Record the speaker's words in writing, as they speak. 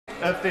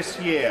of this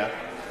year,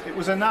 it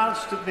was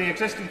announced that the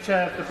existing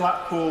chair of the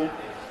Blackpool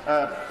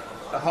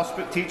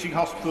Teaching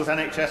Hospitals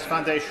NHS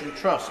Foundation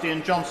Trust,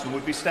 Ian Johnson,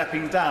 would be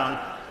stepping down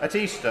at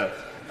Easter.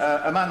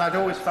 A man I'd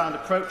always found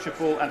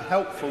approachable and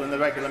helpful in the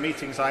regular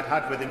meetings I'd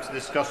had with him to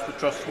discuss the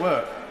Trust's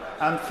work.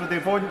 And for the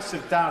avoidance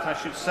of doubt, I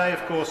should say, of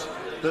course,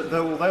 that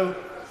although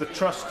the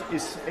Trust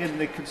is in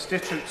the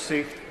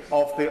constituency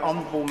of the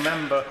Honourable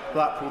Member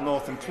Blackpool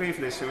North and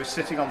Cleveland, who is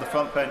sitting on the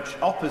front bench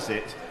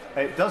opposite,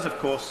 it does, of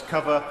course,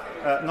 cover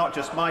not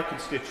just my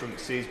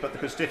constituencies, but the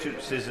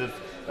constituencies of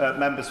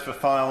members for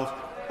Fylde,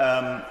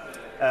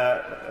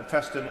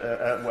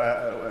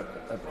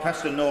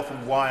 Preston North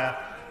and Wyre,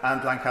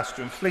 and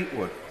Lancaster and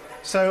Fleetwood.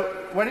 So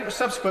when it was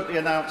subsequently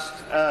announced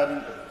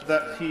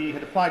that he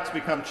had applied to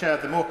become chair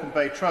of the Morecambe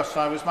Bay Trust,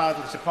 I was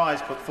mildly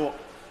surprised but thought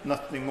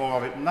nothing more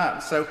of it than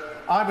that. So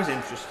I was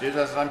interested,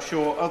 as I'm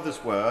sure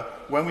others were,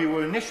 when we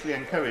were initially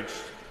encouraged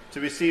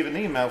to receive an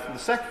email from the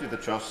Secretary of the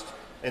Trust,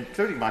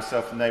 including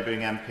myself and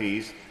neighbouring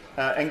MPs,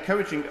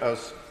 encouraging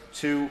us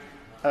to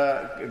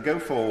go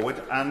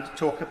forward and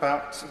talk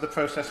about the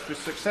process for his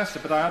successor.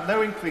 But I had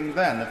no inkling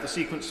then of the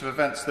sequence of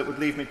events that would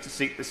lead me to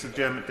seek this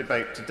adjournment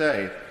debate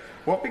today.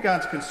 What began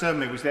to concern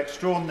me was the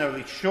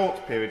extraordinarily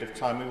short period of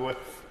time we were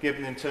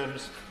given in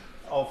terms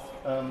of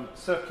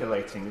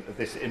circulating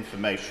this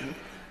information.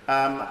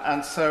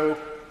 And so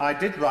I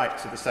did write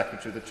to the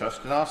Secretary of the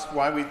Trust and asked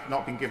why we'd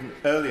not been given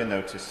earlier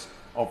notice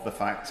of the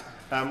fact.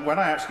 When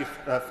I actually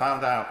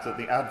found out that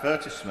the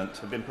advertisement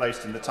had been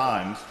placed in the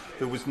Times,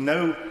 there was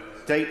no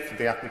date for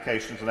the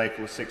applications on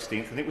April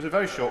 16th, and it was a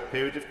very short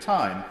period of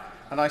time.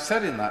 And I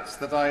said in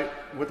that I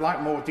would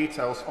like more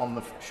details on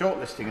the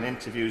shortlisting and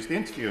interviews, the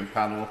interviewing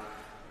panel,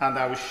 and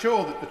I was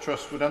sure that the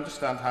Trust would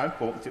understand how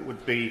important it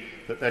would be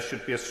that there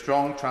should be a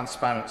strong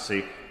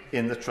transparency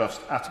in the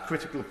Trust at a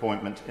critical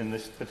appointment in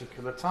this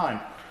particular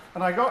time.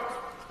 And I got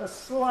a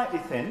slightly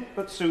thin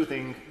but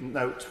soothing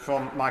note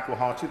from Michael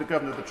Harty, the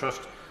Governor of the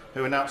Trust,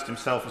 who announced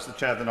himself as the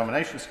chair of the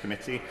Nominations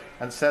Committee,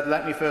 and said,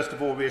 "Let me first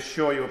of all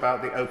reassure you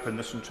about the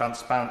openness and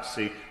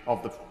transparency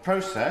of the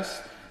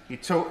process." He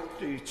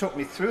took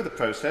me through the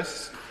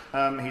process.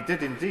 He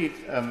did indeed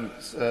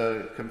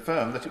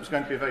confirm that it was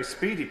going to be a very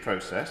speedy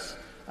process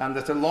and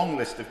that a long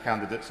list of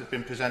candidates had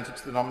been presented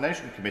to the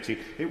Nomination Committee.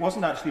 It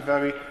wasn't actually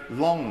very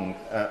long,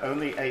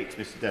 only 8,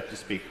 Mr Deputy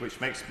Speaker, which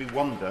makes me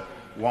wonder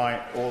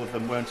why all of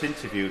them weren't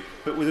interviewed.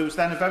 But there was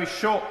then a very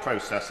short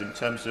process in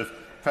terms of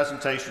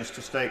presentations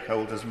to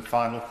stakeholders and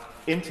final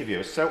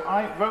interviews. So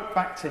I wrote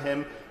back to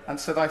him and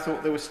said I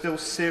thought there were still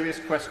serious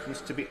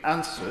questions to be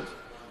answered,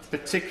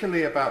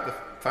 particularly about the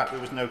fact there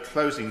was no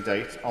closing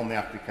date on the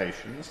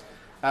applications,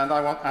 and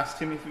I asked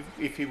him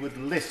if he would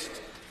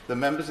list the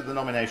members of the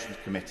Nominations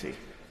Committee.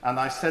 And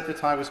I said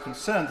that I was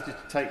concerned that it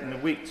had taken a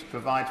week to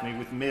provide me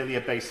with merely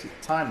a basic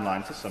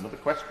timeline to some of the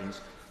questions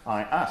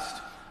I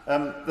asked.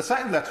 The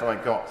second letter I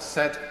got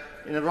said,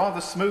 in a rather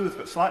smooth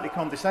but slightly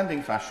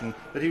condescending fashion,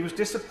 that he was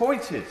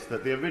disappointed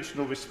that the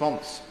original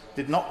response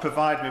did not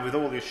provide me with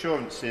all the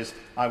assurances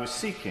I was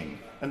seeking,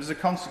 and as a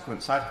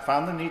consequence I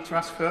found the need to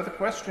ask further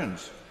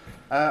questions.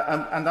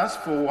 And as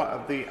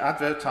for the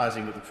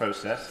advertising of the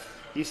process,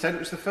 he said it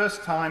was the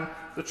first time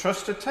the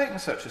Trust had taken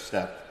such a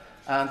step,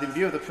 and in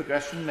view of the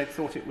progression they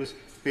thought it was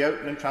be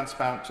open and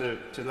transparent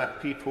to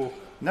let people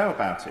know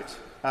about it.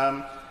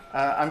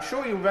 I'm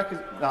sure you'll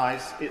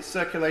recognise its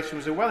circulation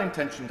was a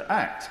well-intentioned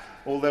act,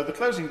 although the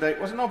closing date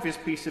was an obvious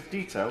piece of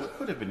detail that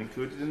could have been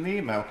included in the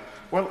email.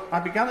 Well, I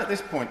began at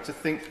this point to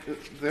think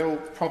that the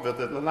old proverb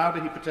that the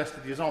louder he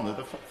protested his honour,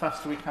 the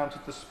faster he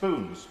counted the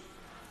spoons.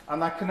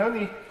 And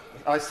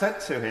I said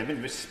to him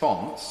in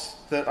response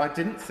that I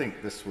didn't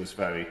think this was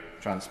very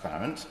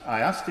transparent.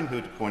 I asked him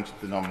who'd appointed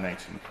the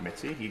nominating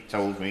committee. He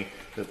told me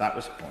that that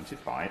was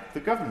appointed by the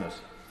governors.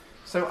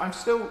 So I'm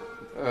still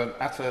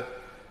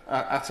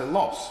at a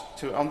loss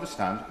to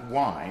understand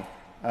why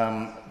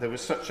there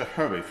was such a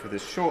hurry for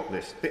this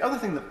shortlist. The other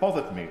thing that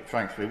bothered me,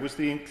 frankly, was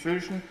the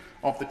inclusion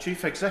of the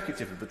Chief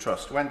Executive of the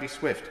Trust, Wendy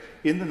Swift,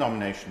 in the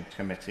nomination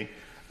committee,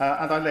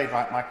 and I laid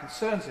out my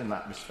concerns in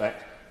that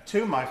respect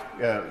to my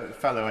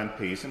fellow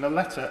MPs in a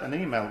letter, an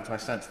email that I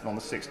sent to them on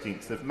the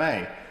 16th of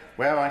May,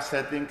 where I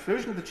said the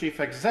inclusion of the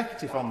Chief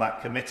Executive on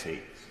that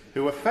committee,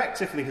 who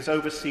effectively has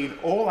overseen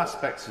all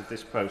aspects of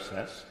this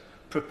process,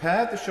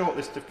 prepared the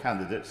shortlist of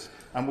candidates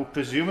and will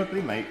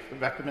presumably make a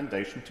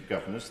recommendation to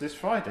governors this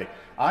Friday.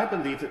 I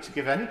believe that to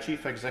give any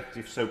Chief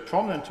Executive so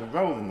prominent a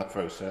role in the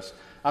process,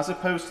 as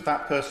opposed to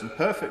that person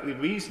perfectly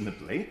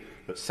reasonably,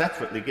 but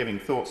separately giving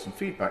thoughts and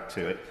feedback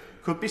to it,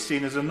 could be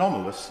seen as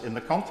anomalous in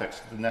the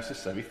context of the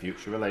necessary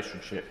future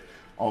relationship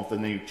of the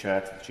new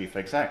chair to the Chief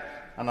Exec.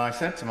 And I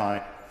said to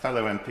my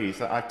fellow MPs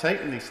that I've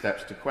taken these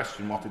steps to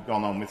question what had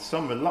gone on with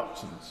some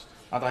reluctance,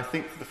 and I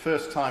think for the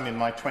first time in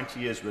my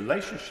 20 years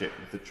relationship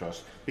with the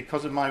Trust,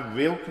 because of my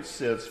real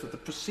concerns for the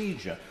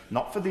procedure,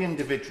 not for the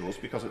individuals,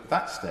 because at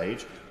that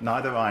stage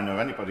neither I nor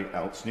anybody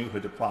else knew who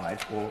had applied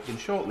or been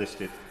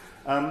shortlisted.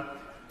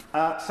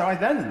 So I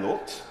then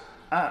looked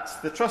at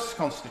the Trust's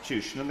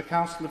Constitution and the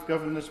Council of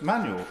Governors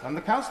Manual, and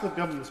the Council of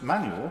Governors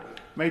Manual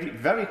made it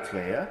very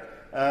clear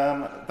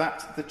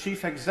that the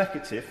Chief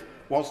Executive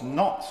was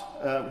not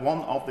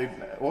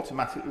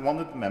automatically one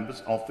of the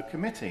members of the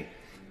committee.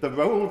 The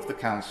role of the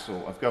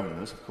Council of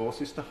Governors, of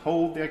course, is to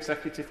hold the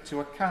Executive to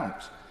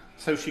account.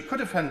 So she could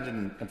have held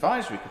an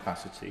advisory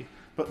capacity,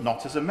 but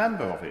not as a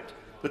member of it.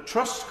 The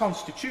Trust's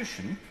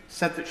constitution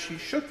said that she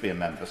should be a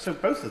member, so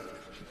both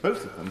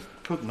of them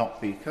could not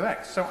be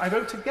correct. So I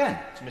wrote again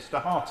to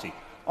Mr Harty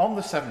on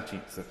the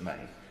 17th of May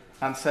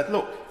and said,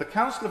 look, the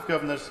Council of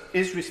Governors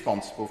is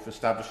responsible for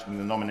establishing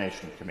the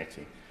nomination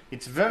committee.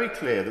 It's very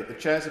clear that the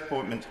Chair's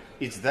appointment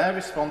is their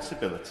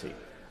responsibility,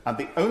 and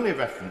the only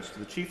reference to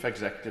the Chief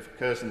Executive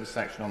occurs in the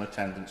section on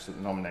attendance at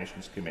the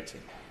Nominations Committee.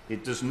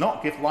 It does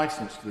not give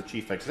licence to the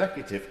Chief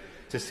Executive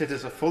to sit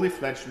as a fully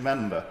fledged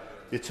member,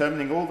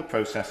 determining all the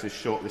processes,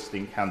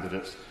 shortlisting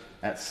candidates,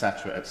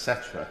 etc.,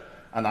 etc.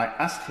 And I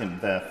asked him,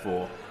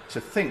 therefore, to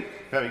think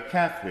very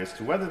carefully as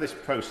to whether this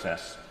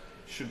process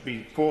should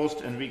be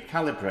paused and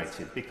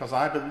recalibrated, because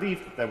I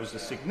believed that there was a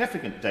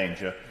significant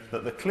danger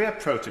that the clear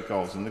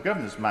protocols in the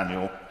Governor's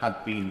Manual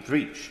had been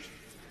breached.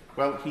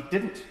 Well, he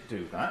didn't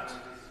do that.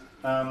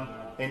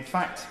 In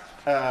fact,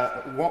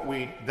 what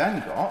we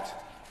then got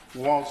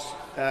was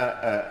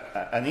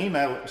an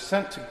email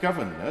sent to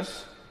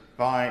governors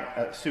by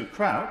Sue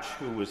Crouch,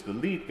 who was the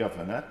lead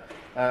governor,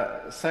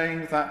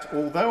 saying that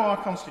although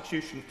our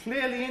constitution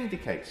clearly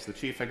indicates the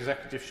Chief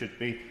Executive should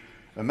be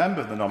a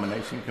member of the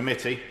nominating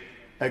committee,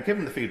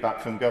 given the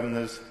feedback from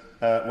governors,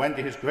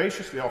 Wendy has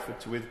graciously offered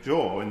to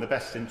withdraw in the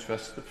best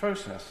interest of the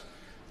process.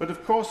 But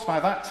of course, by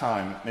that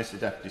time, Mr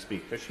Deputy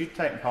Speaker, she'd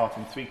taken part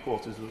in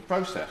 3/4 of the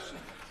process,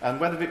 and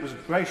whether it was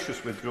a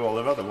gracious withdrawal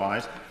or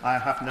otherwise, I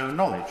have no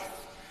knowledge.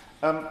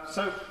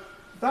 So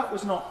that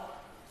was not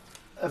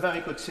a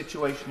very good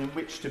situation in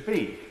which to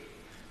be.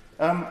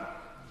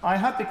 I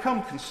had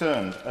become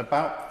concerned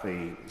about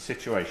the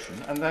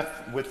situation and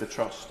with the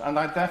Trust, and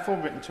I'd therefore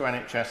written to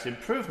NHS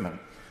Improvement,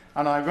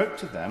 and I wrote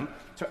to them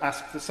to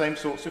ask the same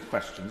sorts of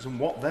questions and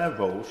what their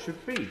role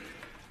should be.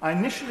 I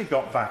initially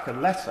got back a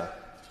letter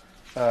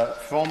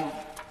from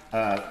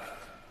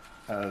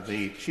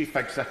the Chief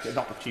Executive,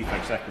 not the Chief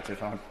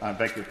Executive, I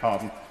beg your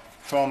pardon,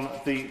 from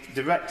the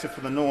Director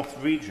for the North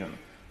Region,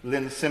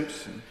 Lynn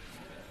Simpson,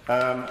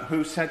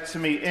 who said to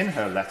me in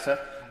her letter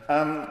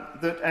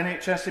that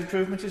NHS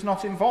Improvement is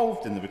not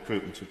involved in the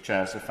recruitment of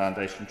chairs of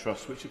Foundation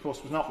Trusts, which of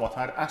course was not what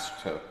I'd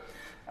asked her.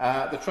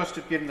 The Trust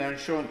had given their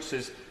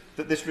assurances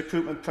that this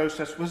recruitment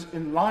process was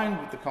in line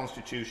with the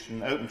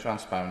Constitution, open,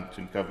 transparent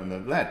and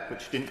governor-led,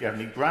 but she didn't give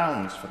any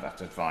grounds for that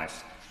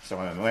advice. So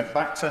I went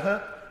back to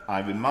her,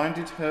 I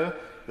reminded her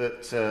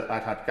that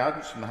I'd had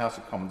guidance from the House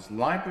of Commons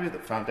Library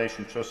that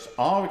Foundation Trusts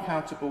are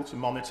accountable to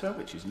Monitor,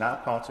 which is now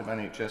part of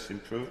NHS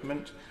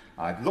Improvement.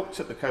 I'd looked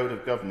at the Code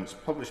of Governance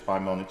published by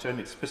Monitor, and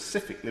it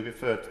specifically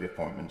referred to the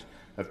appointment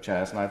of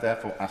chairs, and I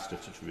therefore asked her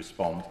to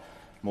respond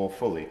more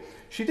fully.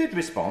 She did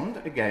respond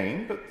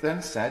again, but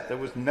then said there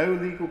was no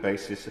legal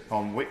basis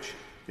upon which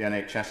the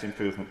NHS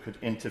Improvement could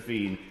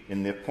intervene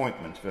in the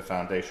appointment of a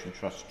Foundation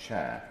Trust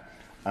chair.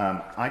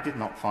 I did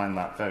not find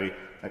that very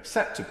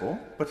acceptable,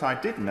 but I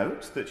did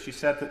note that she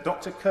said that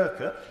Dr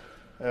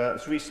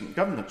Kirker's recent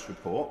governance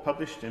report,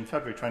 published in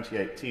February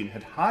 2018,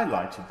 had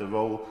highlighted the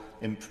role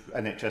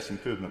NHS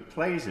Improvement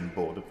plays in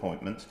board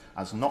appointments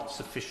as not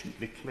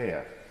sufficiently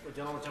clear. Would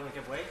the Honourable Gentleman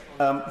give way?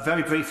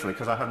 Very briefly,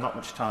 because I have not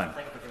much time.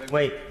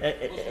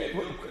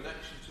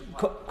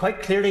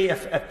 Quite clearly,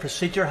 if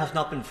procedure has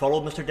not been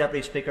followed, Mr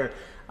Deputy Speaker,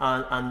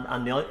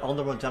 and the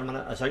Honourable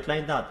Gentleman has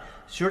outlined that,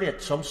 surely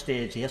at some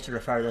stage he has to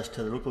refer this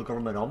to the local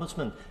government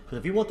ombudsman, because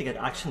if you want to get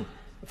action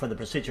for the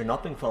procedure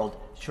not being followed,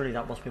 surely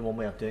that must be one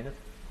way of doing it.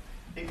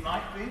 It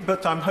might be,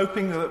 but I'm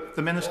hoping that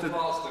the Minister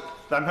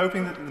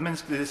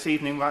this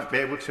evening might be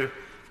able to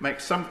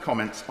make some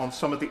comments on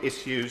some of the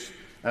issues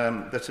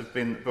that have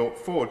been brought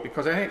forward,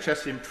 because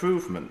NHS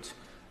Improvement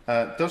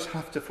does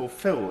have to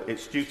fulfil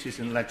its duties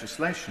in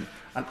legislation,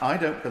 and I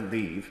don't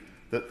believe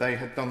that they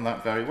had done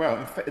that very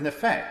well. In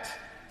effect,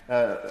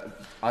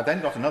 I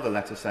then got another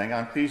letter saying,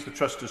 I'm pleased the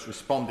Trust has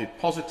responded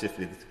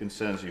positively to the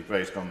concerns you've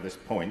raised on this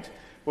point.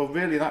 Well,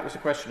 really, that was a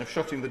question of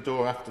shutting the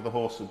door after the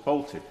horse had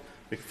bolted,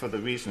 for the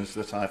reasons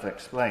that I've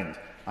explained.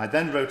 I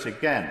then wrote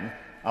again,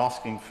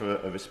 asking for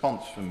a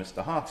response from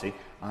Mr Harty,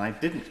 and I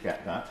didn't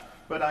get that,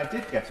 but I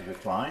did get a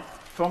reply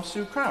from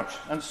Sue Crouch,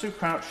 and Sue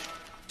Crouch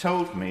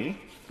told me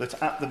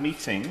that at the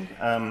meeting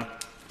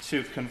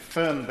to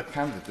confirm the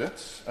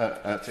candidates,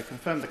 to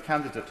confirm the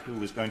candidate who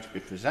was going to be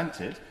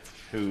presented,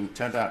 who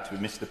turned out to be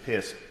Mr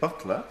Pierce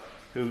Butler,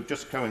 who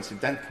just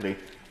coincidentally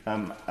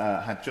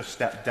had just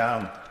stepped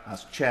down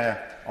as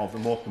chair of the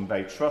Morecambe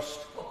Bay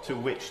Trust, to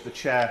which the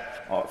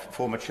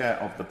former chair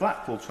of the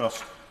Blackpool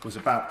Trust was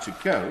about to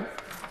go.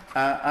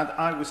 And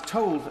I was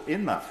told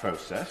in that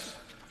process,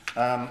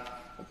 I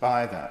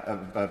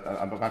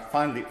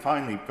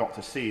finally got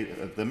to see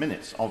the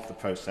minutes of the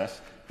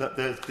process, that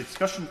the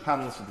discussion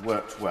panels had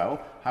worked well.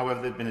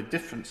 However, there had been a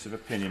difference of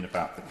opinion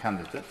about the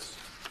candidates.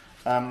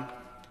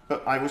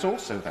 But I was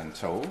also then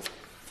told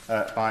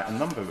by a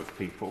number of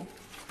people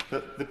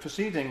that the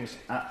proceedings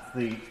at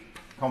the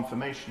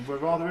confirmation were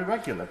rather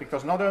irregular,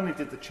 because not only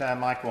did the Chair,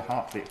 Michael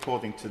Hartley,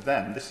 according to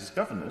them, this is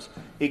governors,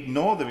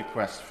 ignore the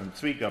request from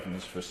 3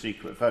 governors for a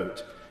secret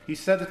vote, he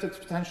said that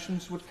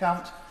abstentions would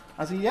count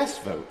as a yes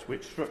vote,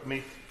 which struck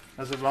me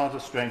as a rather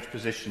strange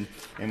position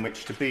in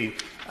which to be.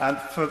 And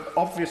for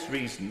obvious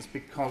reasons,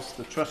 because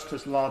the Trust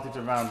has larded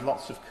around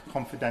lots of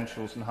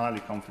confidentials and highly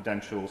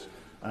confidentials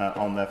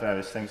on their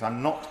various things.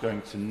 I'm not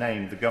going to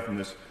name the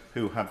governors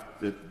who have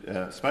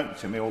spoken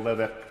to me, although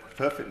they're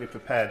perfectly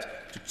prepared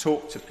to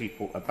talk to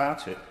people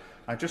about it.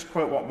 I just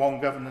quote what one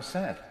governor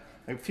said.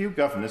 A few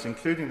governors,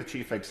 including the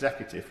Chief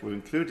Executive, were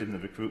included in the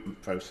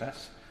recruitment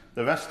process.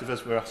 The rest of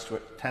us were asked to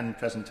attend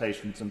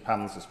presentations and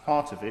panels as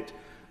part of it.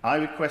 I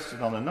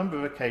requested on a number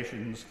of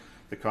occasions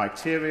the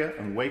criteria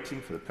and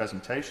waiting for the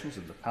presentations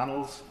of the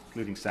panels,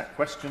 including set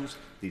questions.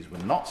 These were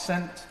not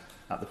sent.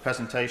 At the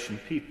presentation,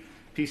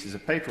 pieces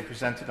of paper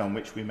presented on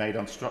which we made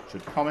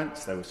unstructured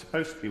comments. They were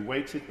supposed to be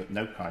weighted, but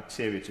no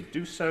criteria to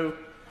do so.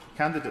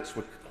 Candidates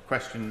were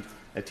questioned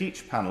at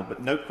each panel,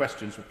 but no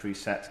questions were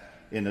preset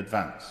in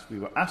advance. We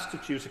were asked to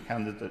choose a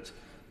candidate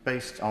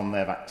based on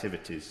their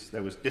activities.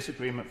 There was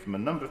disagreement from a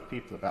number of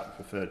people about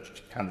the preferred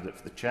candidate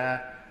for the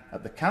chair.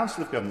 At the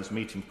Council of Governors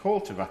meeting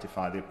called to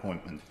ratify the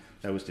appointment,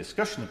 there was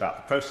discussion about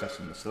the process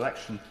and the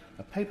selection.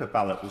 A paper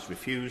ballot was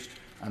refused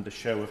and a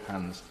show of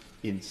hands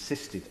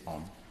insisted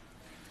on.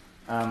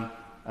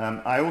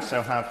 I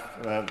also have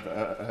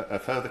a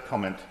further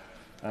comment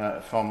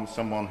from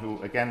someone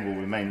who, again, will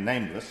remain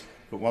nameless,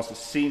 but was a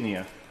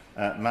senior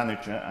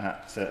manager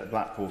at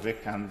Blackpool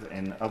Vic and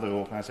in other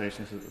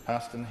organisations of the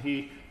past, and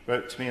he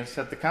wrote to me and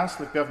said, "The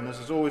Council of Governors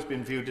has always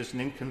been viewed as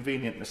an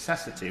inconvenient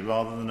necessity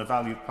rather than a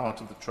valued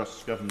part of the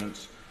Trust's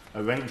governance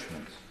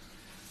arrangements."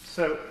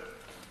 So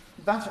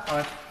that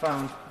I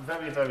found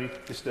very, very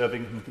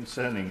disturbing and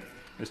concerning,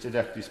 Mr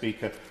Deputy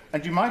Speaker.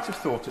 And you might have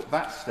thought at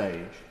that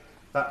stage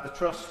that the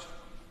Trust,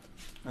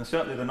 and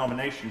certainly the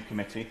Nomination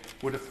Committee,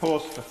 would have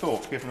paused for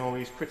thought, given all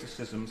these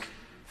criticisms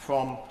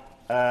from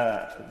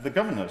the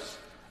governors.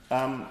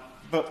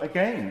 But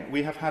again,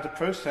 we have had a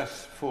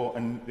process for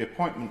the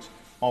appointment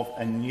of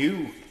a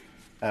new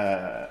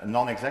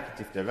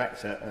non-executive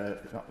director,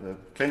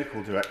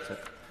 clinical director.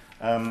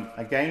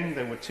 Again,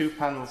 there were 2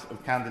 panels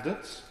of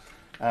candidates,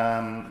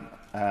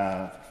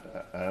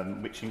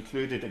 which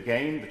included,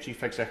 again, the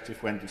Chief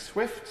Executive, Wendy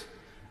Swift.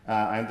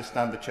 I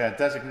understand the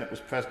Chair-designate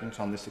was present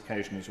on this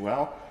occasion as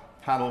well.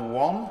 Panel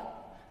 1,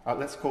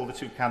 let's call the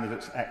 2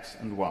 candidates X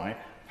and Y.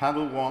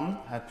 Panel 1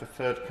 had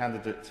preferred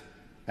candidate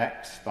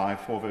X by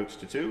 4 votes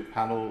to 2.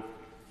 Panel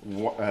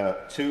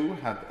 2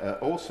 had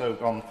also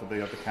gone for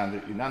the other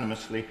candidate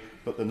unanimously,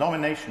 but the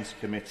Nominations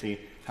Committee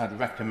had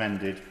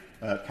recommended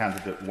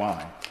candidate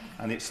Y.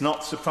 And it's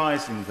not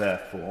surprising,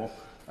 therefore,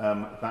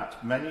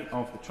 that many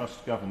of the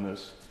Trust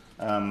governors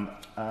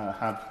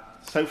have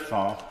so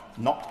far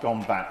not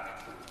gone back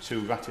to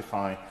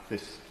ratify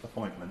this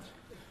appointment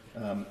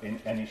in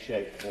any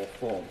shape or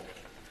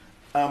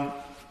form.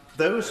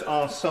 Those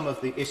are some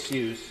of the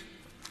issues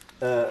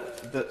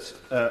that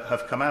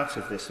have come out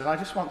of this, and I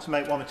just want to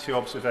make 1 or 2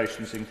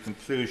 observations in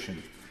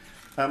conclusion.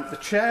 The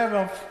chair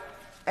of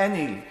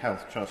any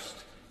health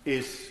trust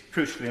is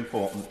crucially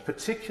important,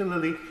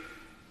 particularly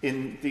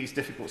in these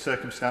difficult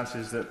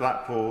circumstances that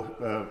Blackpool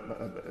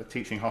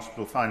Teaching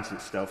Hospital finds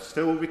itself,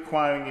 still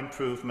requiring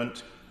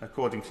improvement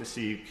according to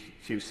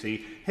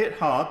CQC, hit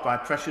hard by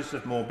pressures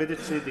of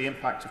morbidity, the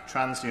impact of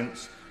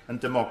transients and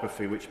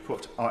demography, which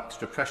put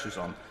extra pressures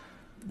on.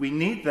 We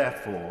need,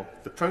 therefore,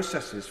 the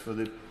processes for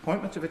the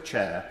appointment of a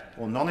chair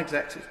or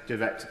non-executive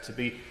director to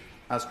be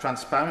as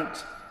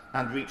transparent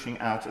and reaching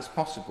out as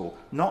possible,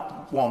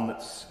 not one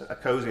that's a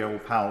cosy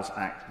old pals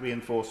act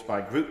reinforced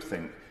by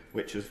groupthink,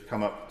 which has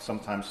come up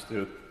sometimes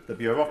through the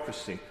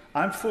bureaucracy.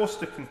 I'm forced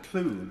to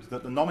conclude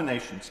that the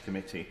Nominations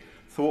Committee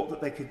thought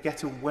that they could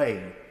get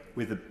away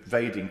with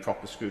evading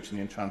proper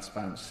scrutiny and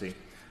transparency,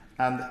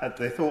 and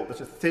they thought that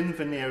a thin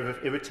veneer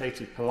of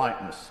irritated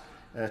politeness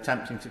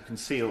attempting to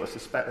conceal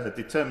a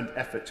determined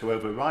effort to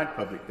override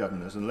public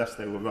governors unless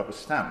they were rubber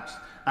stamps,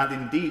 and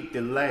indeed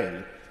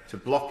delay to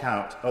block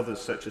out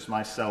others such as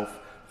myself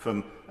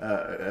from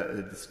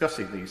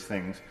discussing these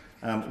things,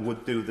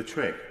 would do the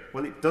trick.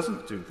 Well, it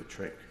doesn't do the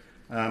trick,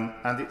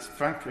 and it's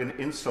frankly an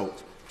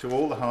insult to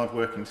all the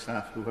hard-working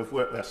staff who have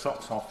worked their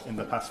socks off in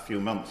the past few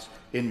months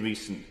in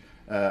recent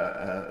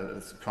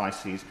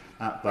crises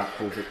at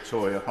Blackpool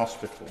Victoria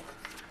Hospital.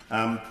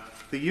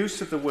 The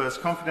use of the words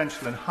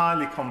confidential and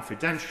highly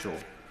confidential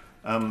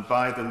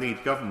by the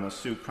lead governor,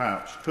 Sue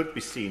Crouch, could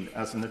be seen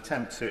as an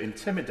attempt to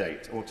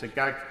intimidate or to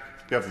gag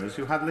governors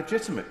who had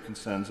legitimate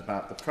concerns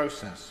about the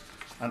process,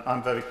 and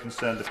I'm very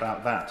concerned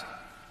about that.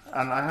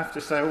 And I have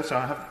to say also,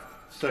 I have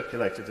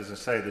circulated, as I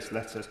say, this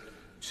letter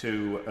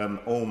to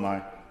all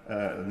my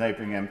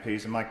neighbouring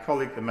MPs, and my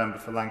colleague, the member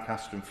for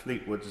Lancaster and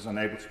Fleetwood, is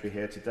unable to be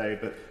here today,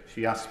 but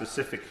she asked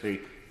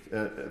specifically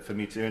for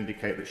me to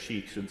indicate that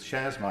she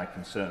shares my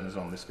concerns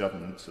on this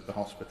governance at the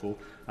hospital,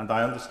 and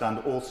I understand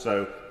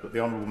also that the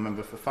Honourable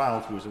Member for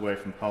Fylde, who is away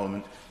from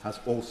Parliament,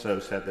 has also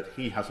said that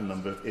he has a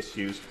number of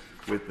issues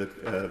with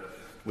the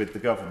with the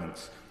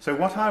governments. So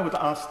what I would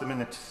ask the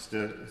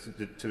Minister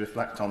to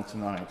reflect on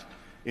tonight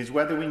is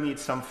whether we need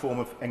some form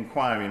of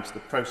inquiry into the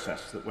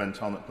process that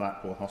went on at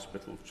Blackpool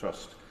Hospital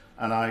Trust.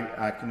 And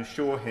I can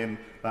assure him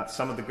that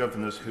some of the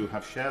governors who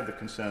have shared the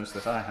concerns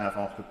that I have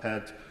are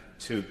prepared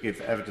to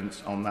give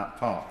evidence on that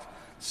part.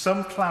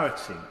 Some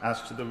clarity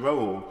as to the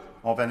role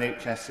of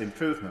NHS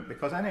improvement,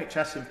 because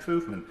NHS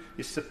improvement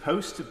is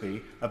supposed to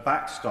be a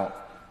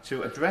backstop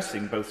to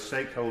addressing both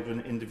stakeholder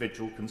and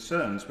individual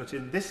concerns, but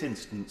in this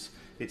instance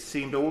it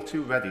seemed all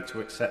too ready to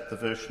accept the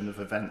version of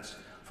events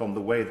from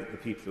the way that the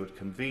people who had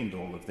convened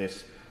all of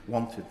this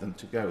wanted them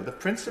to go. The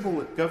principle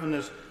that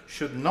governors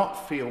should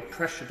not feel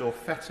pressured or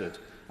fettered,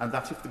 and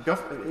that if the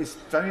government is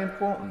very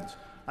important,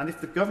 and if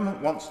the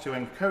government wants to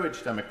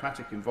encourage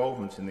democratic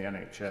involvement in the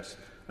NHS,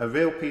 a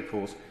real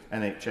people's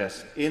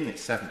NHS in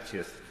its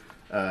 70th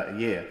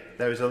year,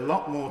 there is a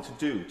lot more to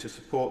do to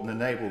support and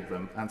enable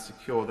them and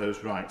secure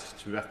those rights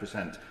to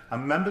represent.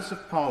 And members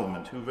of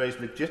Parliament who raise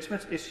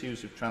legitimate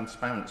issues of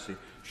transparency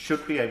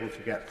should be able to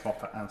get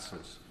proper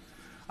answers.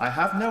 I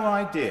have no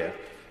idea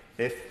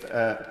if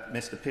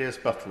Mr Piers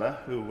Butler,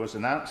 who was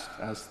announced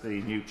as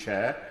the new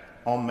chair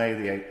on May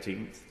the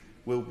 18th,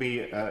 will be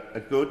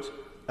a good,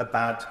 a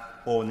bad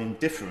or an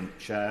indifferent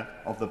chair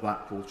of the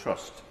Blackpool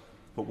Trust.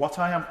 But what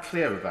I am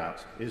clear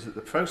about is that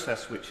the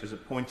process which has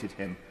appointed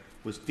him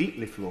was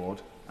deeply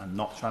flawed and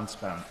not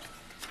transparent.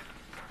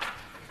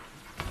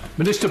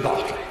 Minister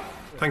Barclay.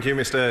 Thank you,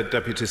 Mr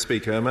Deputy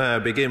Speaker. May I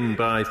begin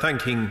by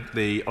thanking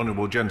the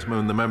honourable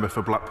gentleman, the member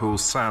for Blackpool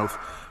South,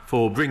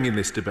 for bringing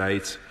this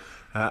debate.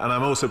 And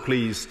I'm also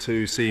pleased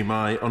to see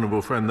my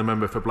honourable friend, the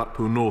member for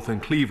Blackpool North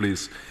and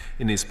Cleveleys,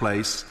 in his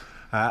place.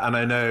 And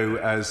I know,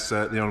 as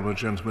the honourable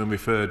gentleman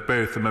referred,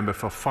 both the member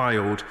for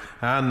Fylde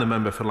and the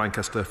member for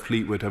Lancaster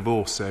Fleetwood have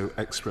also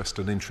expressed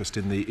an interest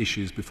in the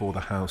issues before the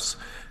House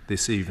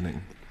this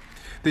evening.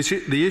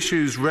 The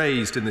issues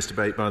raised in this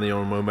debate by the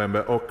honourable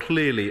member are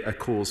clearly a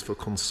cause for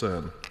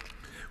concern.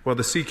 While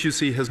the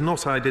CQC has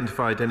not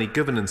identified any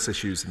governance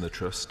issues in the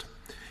Trust,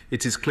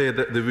 it is clear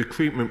that the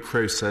recruitment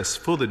process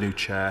for the new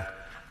chair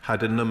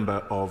had a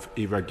number of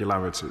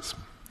irregularities.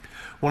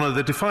 One of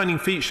the defining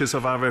features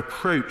of our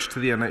approach to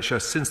the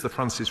NHS since the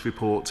Francis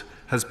report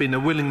has been a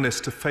willingness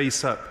to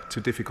face up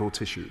to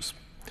difficult issues.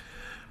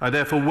 I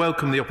therefore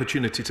welcome the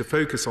opportunity to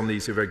focus on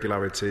these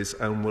irregularities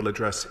and will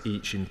address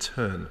each in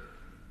turn.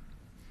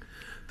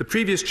 The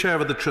previous chair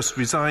of the Trust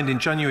resigned in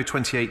January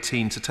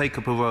 2018 to take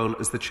up a role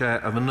as the chair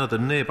of another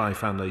nearby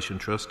foundation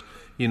trust,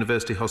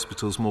 University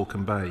Hospitals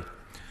Morecambe Bay.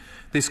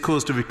 This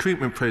caused a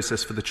recruitment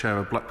process for the chair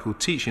of Blackpool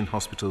Teaching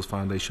Hospitals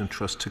Foundation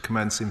Trust to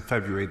commence in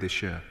February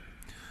this year.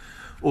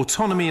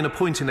 Autonomy in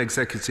appointing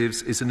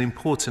executives is an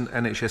important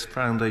NHS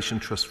Foundation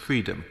Trust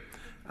freedom,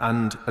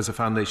 and as a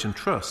Foundation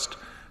Trust,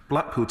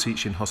 Blackpool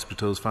Teaching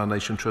Hospitals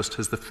Foundation Trust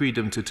has the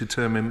freedom to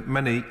determine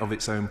many of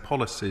its own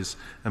policies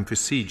and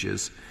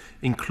procedures,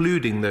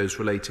 including those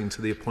relating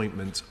to the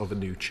appointment of a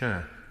new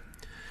chair.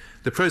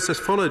 The process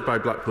followed by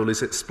Blackpool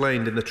is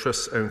explained in the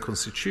Trust's own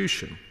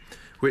constitution,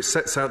 which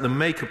sets out the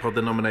makeup of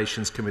the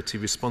nominations committee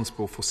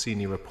responsible for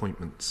senior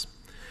appointments.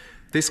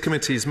 This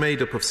committee is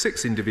made up of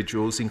 6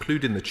 individuals,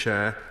 including the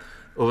chair,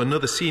 or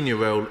another senior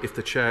role if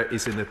the chair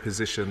is in a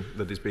position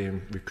that is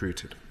being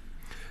recruited.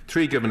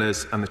 3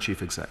 governors and the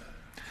chief exec.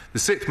 The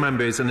 6th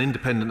member is an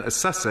independent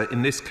assessor,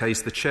 in this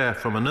case the chair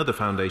from another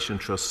foundation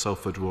trust,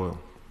 Salford Royal.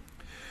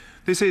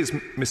 This is,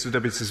 Mr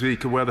Deputy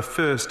Speaker, where the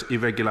first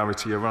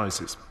irregularity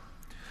arises.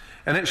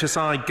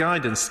 NHSI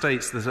guidance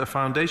states that a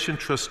foundation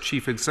trust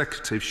chief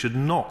executive should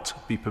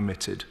not be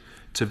permitted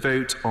to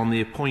vote on the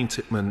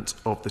appointment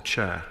of the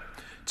chair,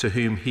 to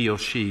whom he or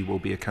she will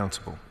be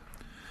accountable.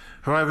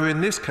 However,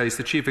 in this case,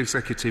 the chief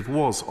executive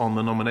was on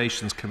the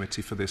nominations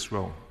committee for this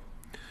role.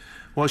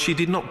 While she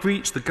did not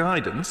breach the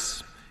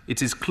guidance,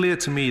 it is clear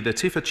to me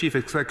that if a chief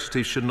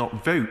executive should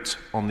not vote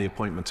on the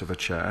appointment of a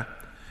chair,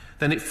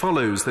 then it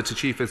follows that a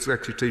chief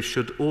executive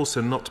should also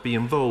not be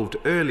involved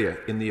earlier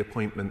in the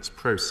appointments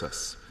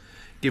process,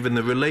 given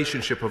the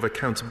relationship of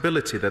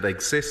accountability that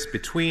exists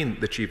between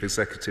the chief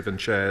executive and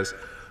chairs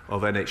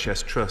of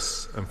NHS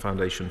trusts and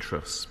foundation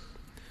trusts.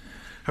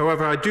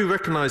 However, I do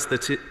recognise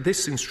that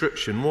this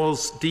instruction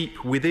was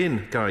deep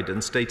within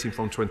guidance dating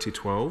from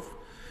 2012,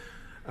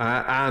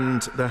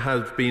 and there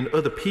have been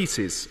other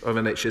pieces of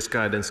NHS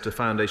guidance to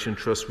foundation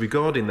trusts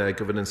regarding their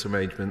governance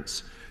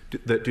arrangements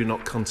that do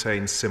not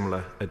contain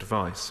similar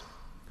advice.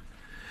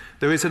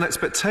 There is an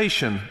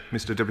expectation,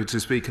 Mr Deputy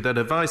Speaker, that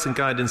advice and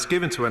guidance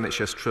given to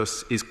NHS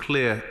trusts is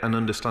clear and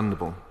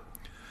understandable.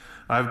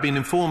 I have been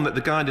informed that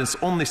the guidance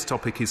on this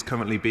topic is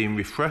currently being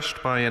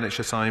refreshed by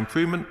NHSI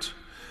Improvement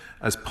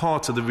as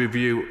part of the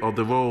review of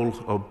the role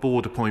of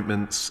board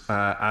appointments,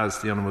 as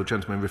the honourable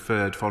gentleman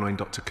referred, following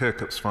Dr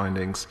Kirkup's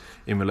findings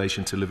in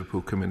relation to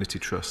Liverpool Community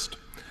Trust.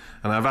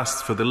 And I've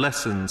asked for the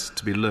lessons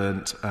to be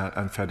learnt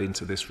and fed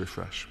into this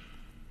refresh.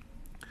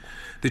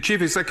 The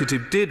Chief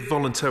Executive did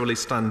voluntarily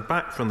stand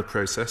back from the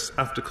process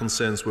after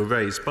concerns were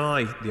raised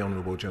by the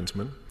honourable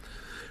gentleman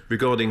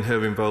regarding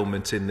her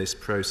involvement in this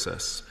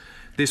process.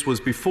 This was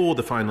before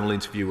the final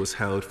interview was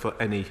held for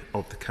any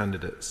of the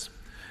candidates.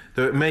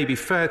 Though it may be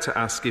fair to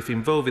ask if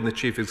involving the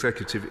Chief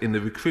Executive in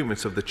the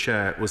recruitment of the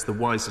Chair was the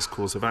wisest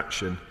course of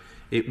action,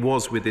 it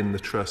was within the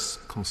Trust's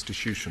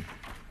constitution.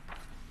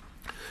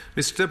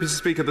 Mr Deputy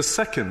Speaker, the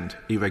second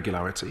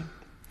irregularity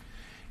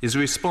is a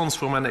response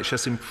from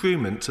NHS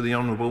Improvement to the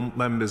Honourable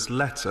Member's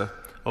letter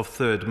of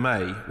 3rd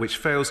May, which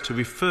fails to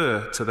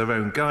refer to their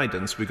own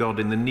guidance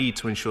regarding the need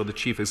to ensure the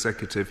Chief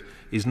Executive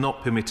is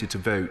not permitted to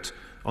vote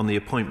on the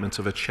appointment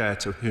of a Chair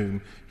to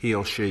whom he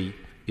or she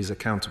is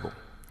accountable.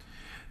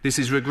 This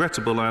is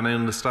regrettable, and I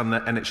understand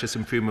that NHS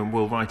Improvement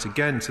will write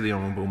again to the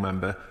Honourable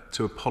Member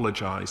to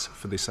apologise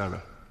for this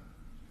error.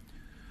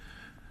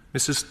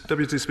 Mr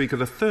Deputy Speaker,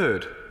 the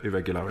third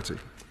irregularity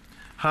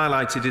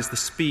highlighted is the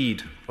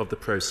speed of the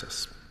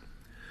process.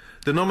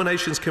 The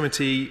Nominations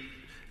Committee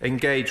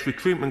engaged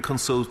recruitment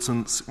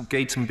consultants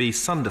Gayton B.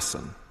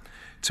 Sanderson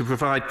to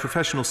provide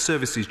professional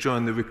services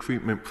during the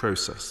recruitment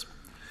process.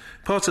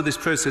 Part of this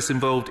process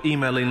involved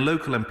emailing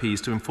local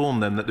MPs to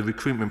inform them that the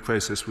recruitment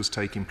process was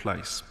taking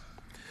place.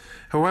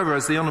 However,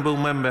 as the Honourable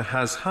Member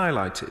has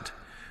highlighted,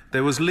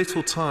 there was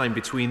little time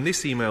between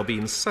this email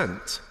being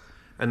sent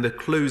and the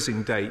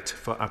closing date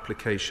for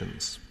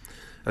applications,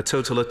 a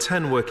total of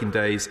 10 working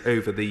days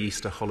over the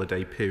Easter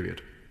holiday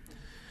period.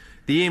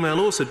 The email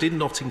also did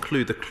not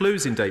include the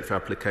closing date for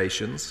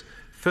applications,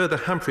 further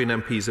hampering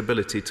MPs'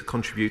 ability to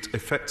contribute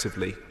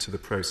effectively to the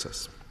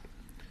process.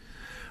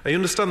 I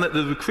understand that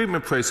the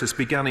recruitment process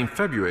began in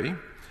February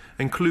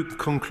and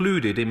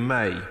concluded in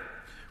May,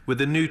 with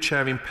the new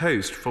chair in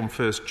post from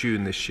 1st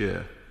June this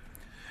year.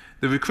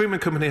 The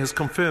recruitment company has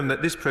confirmed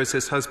that this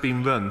process has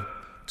been run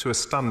to a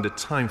standard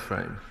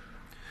timeframe.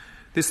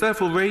 This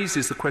therefore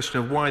raises the question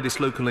of why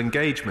this local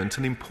engagement,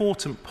 an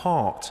important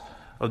part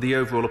of the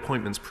overall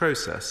appointments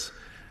process,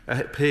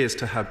 appears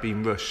to have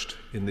been rushed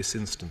in this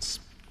instance.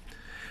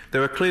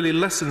 There are clearly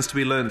lessons to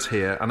be learnt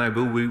here, and I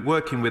will be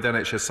working with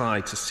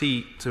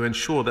NHSI to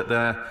ensure that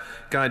their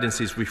guidance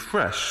is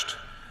refreshed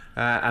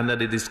and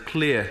that it is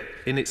clear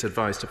in its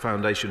advice to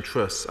foundation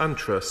trusts and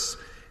trusts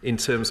in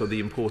terms of the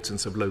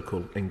importance of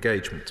local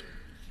engagement.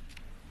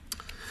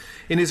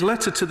 In his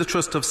letter to the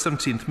Trust of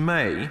 17th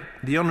May,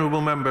 the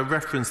Honourable Member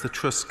referenced the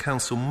Trust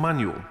Council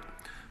Manual,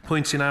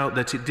 pointing out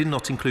that it did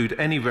not include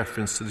any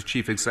reference to the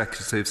Chief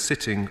Executive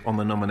sitting on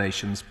the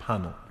nominations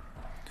panel.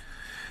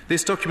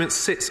 This document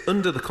sits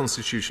under the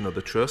Constitution of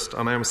the Trust,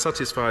 and I am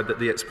satisfied that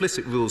the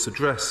explicit rules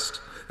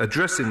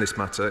addressing this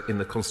matter in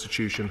the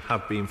Constitution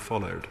have been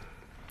followed.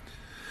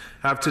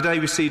 I have today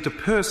received a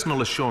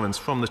personal assurance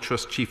from the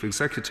Trust Chief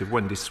Executive,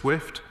 Wendy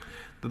Swift,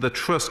 that the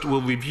Trust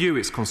will review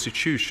its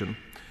constitution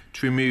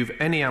to remove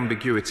any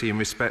ambiguity in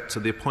respect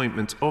to the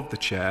appointment of the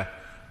Chair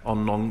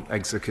on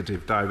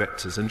non-executive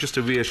directors. And just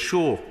to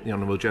reassure the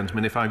Honourable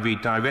Gentleman, if I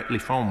read directly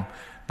from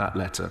that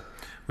letter,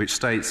 which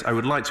states, I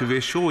would like to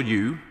reassure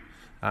you,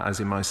 as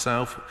in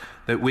myself,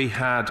 that we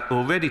had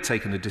already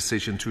taken a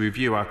decision to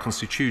review our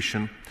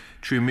constitution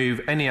to remove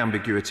any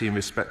ambiguity in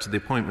respect to the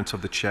appointment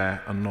of the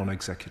Chair and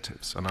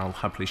non-executives. And I'll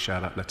happily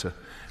share that letter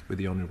with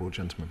the Honourable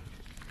Gentleman.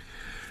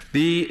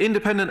 The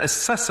independent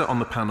assessor on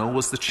the panel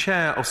was the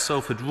Chair of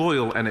Salford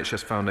Royal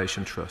NHS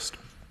Foundation Trust.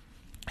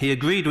 He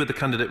agreed with the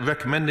candidate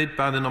recommended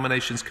by the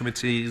Nominations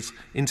Committee's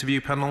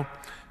interview panel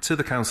to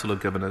the Council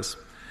of Governors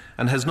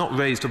and has not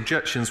raised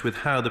objections with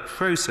how the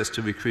process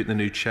to recruit the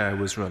new Chair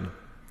was run.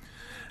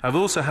 I've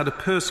also had a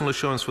personal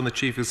assurance from the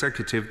Chief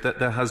Executive that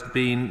there has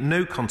been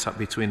no contact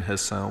between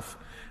herself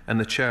and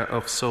the Chair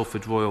of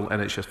Salford Royal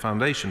NHS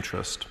Foundation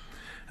Trust,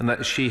 and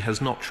that she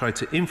has not tried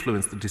to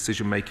influence the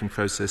decision-making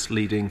process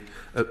leading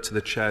up to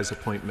the Chair's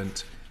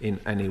appointment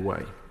in any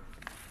way.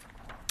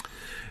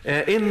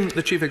 In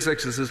the Chief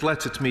Executive's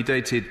letter to me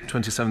dated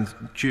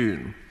 27th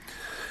June,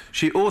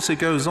 she also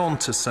goes on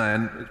to say,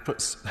 and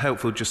it's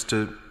helpful just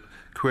to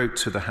quote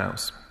to the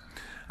House,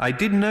 I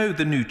did know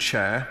the new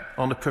Chair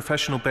on a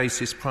professional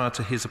basis prior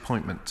to his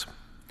appointment.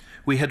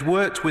 We had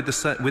worked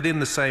within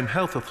the same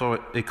health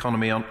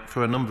economy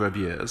for a number of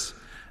years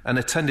and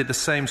attended the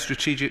same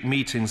strategic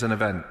meetings and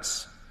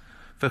events.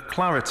 For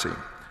clarity,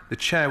 the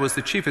Chair was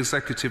the Chief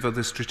Executive of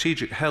the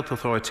Strategic Health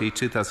Authority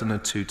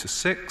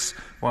 2002-6,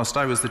 whilst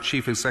I was the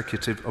Chief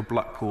Executive of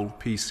Blackpool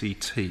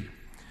PCT.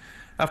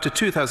 After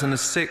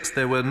 2006,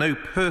 there were no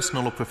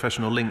personal or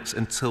professional links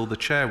until the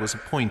Chair was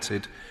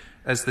appointed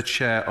as the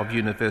Chair of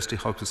University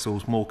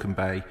Hospitals Morecambe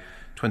Bay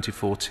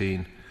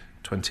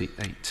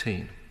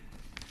 2014-2018.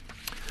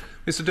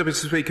 Mr Deputy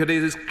Speaker, it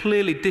is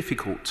clearly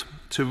difficult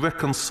to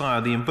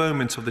reconcile the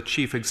involvement of the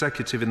Chief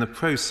Executive in the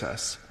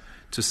process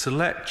to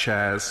select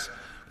chairs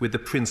with the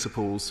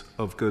principles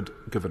of good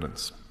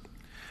governance.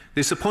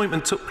 This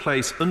appointment took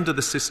place under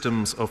the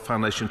systems of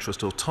Foundation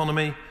Trust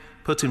autonomy,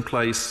 put in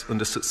place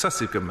under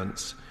successive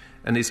governments,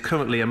 and is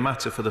currently a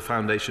matter for the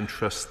Foundation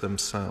Trusts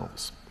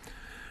themselves.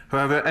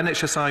 However,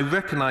 NHSI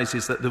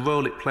recognises that the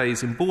role it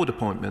plays in board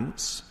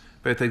appointments,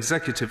 both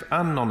executive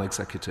and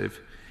non-executive,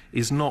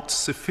 is not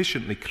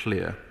sufficiently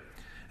clear,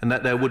 and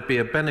that there would be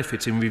a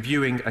benefit in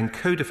reviewing and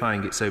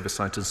codifying its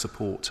oversight and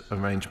support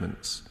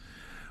arrangements.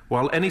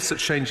 While any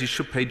such changes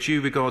should pay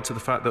due regard to the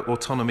fact that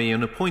autonomy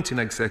in appointing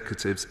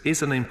executives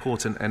is an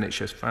important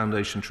NHS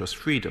Foundation Trust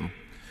freedom,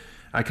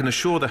 I can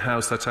assure the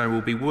House that I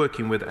will be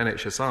working with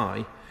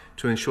NHSI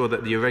to ensure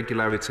that the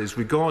irregularities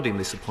regarding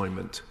this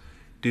appointment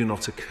do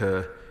not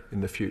occur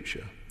in the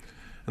future.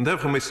 And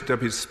therefore, Mr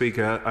Deputy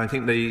Speaker, I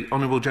think the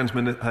Honourable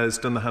Gentleman has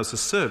done the House a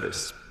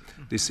service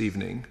this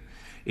evening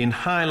in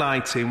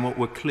highlighting what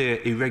were clear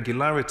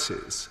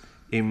irregularities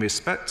in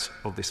respect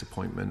of this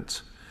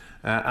appointment,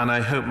 and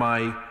I hope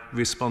my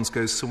response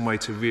goes some way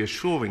to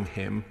reassuring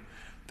him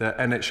that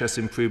NHS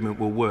Improvement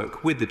will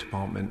work with the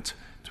Department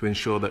to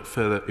ensure that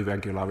further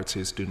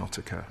irregularities do not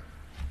occur.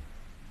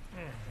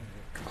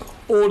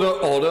 Order,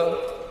 order.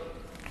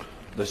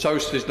 The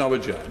House is now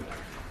adjourned.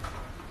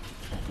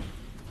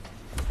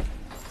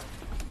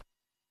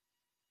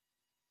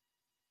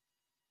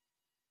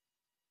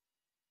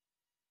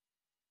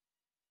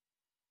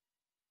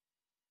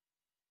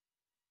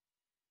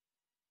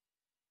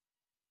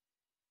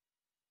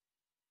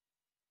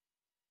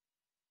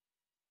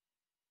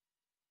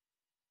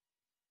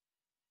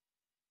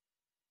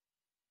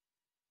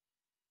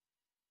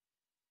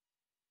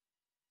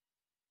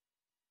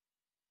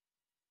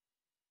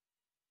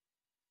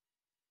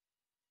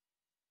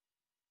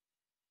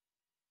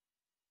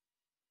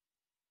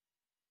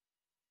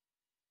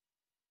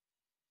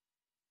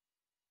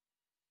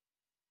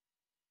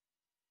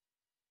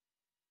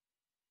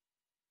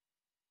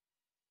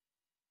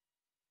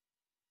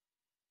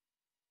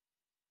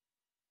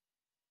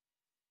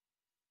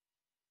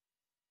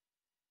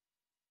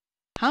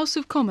 House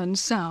of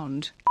Commons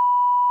sound.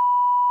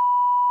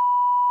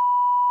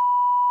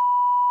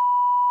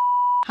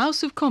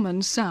 House of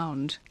Commons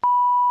sound.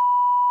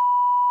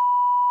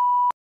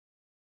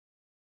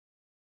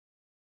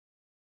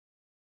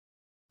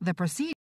 The procedure